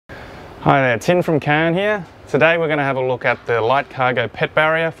Hi there, Tin from Cairn here. Today we're going to have a look at the light cargo pet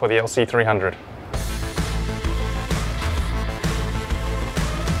barrier for the LC300.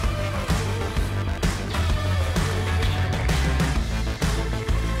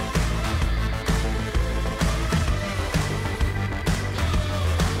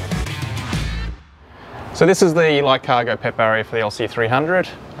 So this is the light cargo pet barrier for the LC300.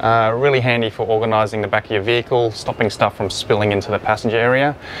 Really handy for organising the back of your vehicle, stopping stuff from spilling into the passenger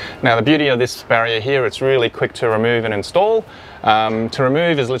area. Now the beauty of this barrier here, it's really quick to remove and install. To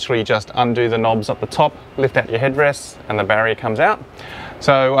remove is literally just undo the knobs at the top, lift out your headrests and the barrier comes out.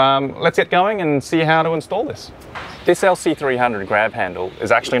 So let's get going and see how to install this. This LC300 grab handle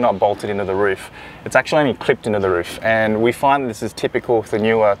is actually not bolted into the roof. It's actually only clipped into the roof, and we find this is typical for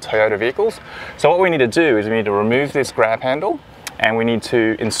newer Toyota vehicles. So what we need to do is we need to remove this grab handle and we need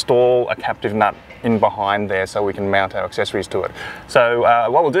to install a captive nut in behind there so we can mount our accessories to it. So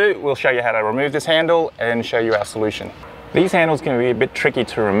what we'll do, we'll show you how to remove this handle and show you our solution. These handles can be a bit tricky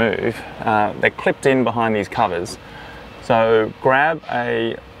to remove. They're clipped in behind these covers. So grab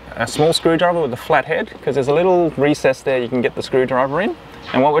a small screwdriver with a flat head, because there's a little recess there you can get the screwdriver in.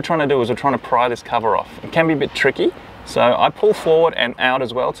 And what we're trying to do is we're trying to pry this cover off. It can be a bit tricky, so I pull forward and out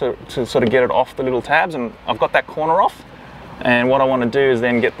as well to sort of get it off the little tabs, and I've got that corner off. And what I want to do is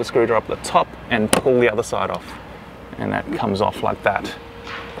then get the screwdriver at the top and pull the other side off. And that comes off like that.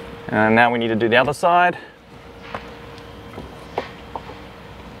 And now we need to do the other side.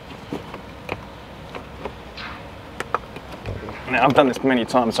 Now I've done this many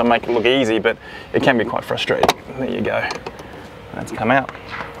times, so I make it look easy, but it can be quite frustrating. There you go. That's come out.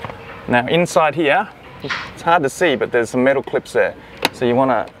 Now inside here, it's hard to see, but there's some metal clips there. So you want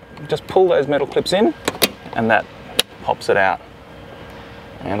to just pull those metal clips in, and that pops it out.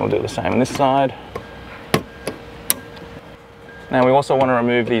 And we'll do the same on this side. Now we also want to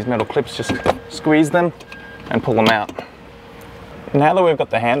remove these metal clips, just squeeze them and pull them out. Now that we've got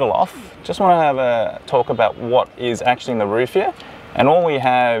the handle off, just want to have a talk about what is actually in the roof here. And all we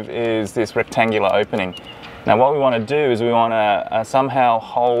have is this rectangular opening. Now what we want to do is we want to somehow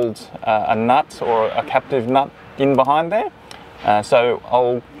hold a nut or a captive nut in behind there. So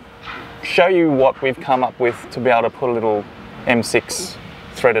I'll show you what we've come up with to be able to put a little M6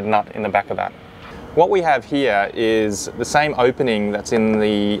 threaded nut in the back of that. What we have here is the same opening that's in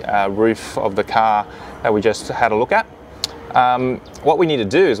the roof of the car that we just had a look at. What we need to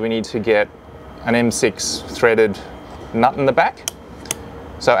do is we need to get an M6 threaded nut in the back.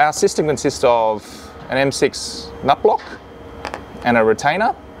 So our system consists of an M6 nut block and a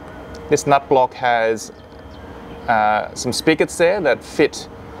retainer. This nut block has some spigots there that fit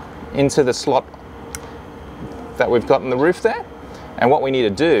into the slot that we've got in the roof there. And what we need to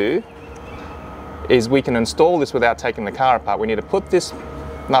do is we can install this without taking the car apart. We need to put this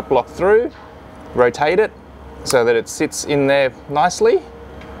nut block through, rotate it so that it sits in there nicely.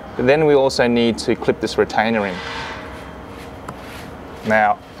 But then we also need to clip this retainer in.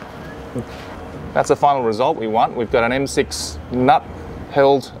 Now, that's the final result we want. We've got an M6 nut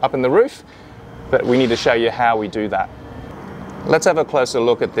held up in the roof, but we need to show you how we do that. Let's have a closer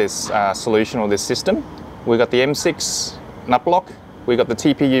look at this solution or this system. We've got the M6 nut block, we've got the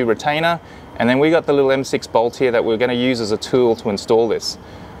TPU retainer, and then we got the little M6 bolt here that we're going to use as a tool to install this.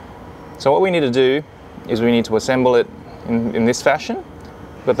 So what we need to do is we need to assemble it in this fashion.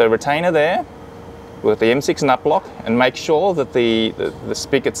 We've got the retainer there with the M6 nut block, and make sure that the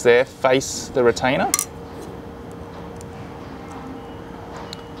spigots there face the retainer.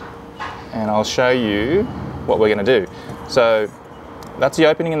 And I'll show you what we're going to do. So that's the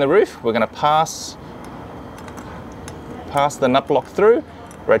opening in the roof. We're going to pass the nut block through,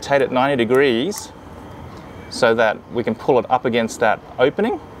 rotate it 90 degrees so that we can pull it up against that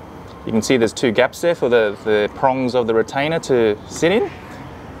opening. You can see there's two gaps there for the prongs of the retainer to sit in.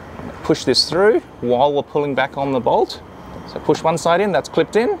 Push this through while we're pulling back on the bolt. So push one side in, that's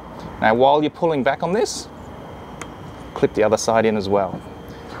clipped in. Now while you're pulling back on this, clip the other side in as well.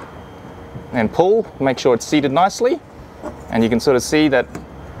 And pull, make sure it's seated nicely. And you can sort of see that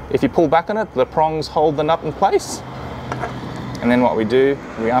if you pull back on it, the prongs hold the nut in place. And then what we do,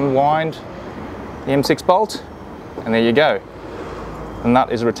 we unwind the M6 bolt, and there you go. The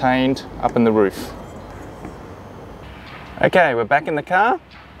nut is retained up in the roof. Okay, we're back in the car.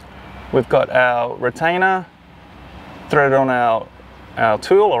 We've got our retainer threaded on our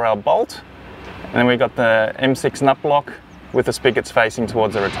tool or our bolt, and then we've got the M6 nut block with the spigots facing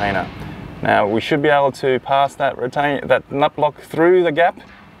towards the retainer. Now we should be able to pass that nut block through the gap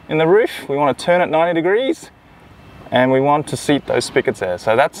in the roof. We want to turn it 90 degrees, and we want to seat those spigots there.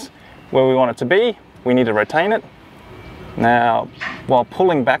 So that's where we want it to be. We need to retain it. Now, while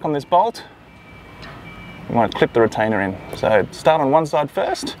pulling back on this bolt, you want to clip the retainer in. So start on one side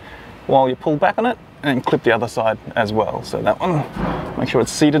first while you pull back on it, and clip the other side as well. So that one, make sure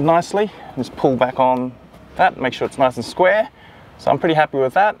it's seated nicely. Just pull back on that, make sure it's nice and square. So I'm pretty happy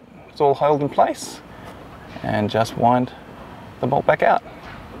with that. It's all held in place. And just wind the bolt back out.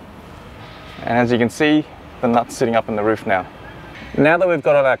 And as you can see, the nut's sitting up in the roof now. Now that we've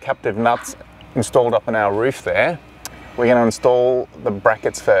got all our captive nuts installed up in our roof there, we're going to install the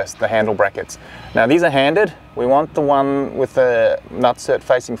brackets first, the handle brackets. Now these are handed. We want the one with the nutsert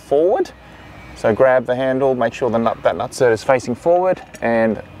facing forward. So grab the handle, make sure that nutsert is facing forward,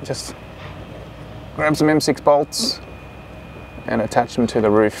 and just grab some M6 bolts and attach them to the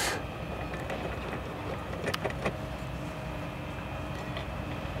roof.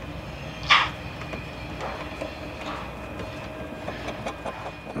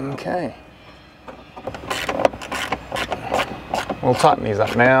 Okay. We'll tighten these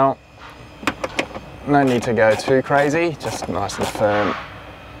up now. No need to go too crazy, just nice and firm.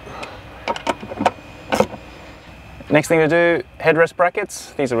 Next thing to do, headrest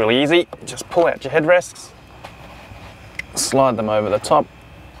brackets. These are really easy. Just pull out your headrests, slide them over the top,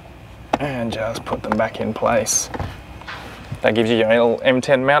 and just put them back in place. That gives you your little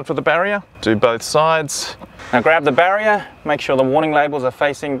M10 mount for the barrier. Do both sides. Now grab the barrier, make sure the warning labels are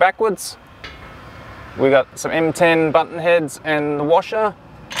facing backwards. We got some M10 button heads and the washer,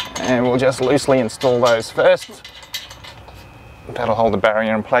 and we'll just loosely install those first. That'll hold the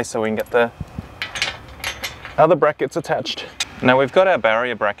barrier in place so we can get the other brackets attached. Now we've got our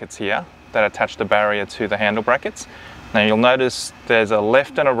barrier brackets here that attach the barrier to the handle brackets. Now you'll notice there's a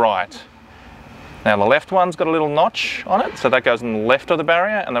left and a right. Now the left one's got a little notch on it, so that goes on the left of the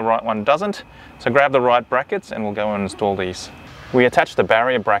barrier, and the right one doesn't. So grab the right brackets and we'll go and install these. We attach the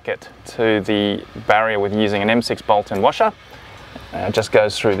barrier bracket to the barrier with using an M6 bolt and washer. It just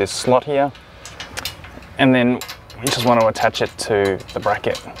goes through this slot here. And then you just want to attach it to the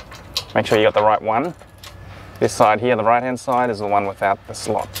bracket. Make sure you got the right one. This side here, the right hand side, is the one without the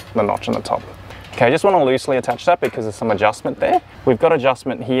slot, the notch on the top. Okay, I just want to loosely attach that because there's some adjustment there. We've got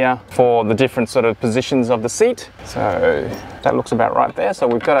adjustment here for the different sort of positions of the seat. So that looks about right there. So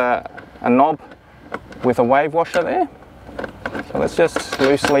we've got a knob with a wave washer there. So let's just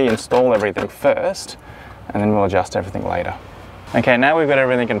loosely install everything first, and then we'll adjust everything later. Okay, now we've got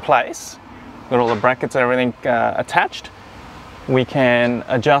everything in place. Got all the brackets and everything attached. We can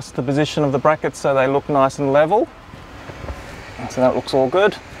adjust the position of the brackets so they look nice and level. So that looks all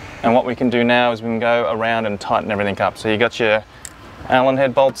good. And what we can do now is we can go around and tighten everything up. So you got your Allen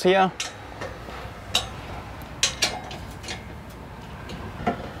head bolts here.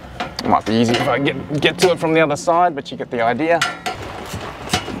 It might be easy if I get to it from the other side, but you get the idea.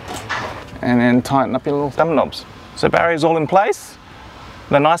 And then tighten up your little thumb knobs. So barrier's all in place.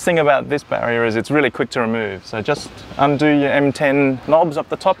 The nice thing about this barrier is it's really quick to remove. So just undo your M10 knobs up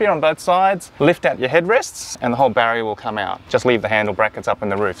the top here on both sides, lift out your headrests, and the whole barrier will come out. Just leave the handle brackets up in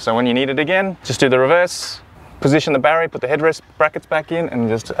the roof. So when you need it again, just do the reverse, position the barrier, put the headrest brackets back in, and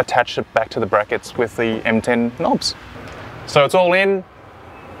just attach it back to the brackets with the M10 knobs. So it's all in.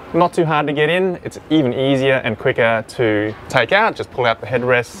 Not too hard to get in. It's even easier and quicker to take out. Just pull out the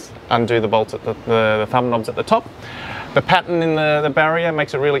headrests, undo the bolts at the thumb knobs at the top. The pattern in the barrier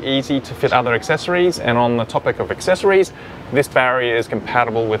makes it really easy to fit other accessories, and on the topic of accessories, this barrier is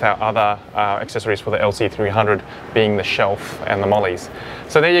compatible with our other accessories for the LC300, being the shelf and the mollies.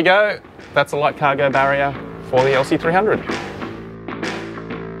 So there you go, that's a light cargo barrier for the LC300.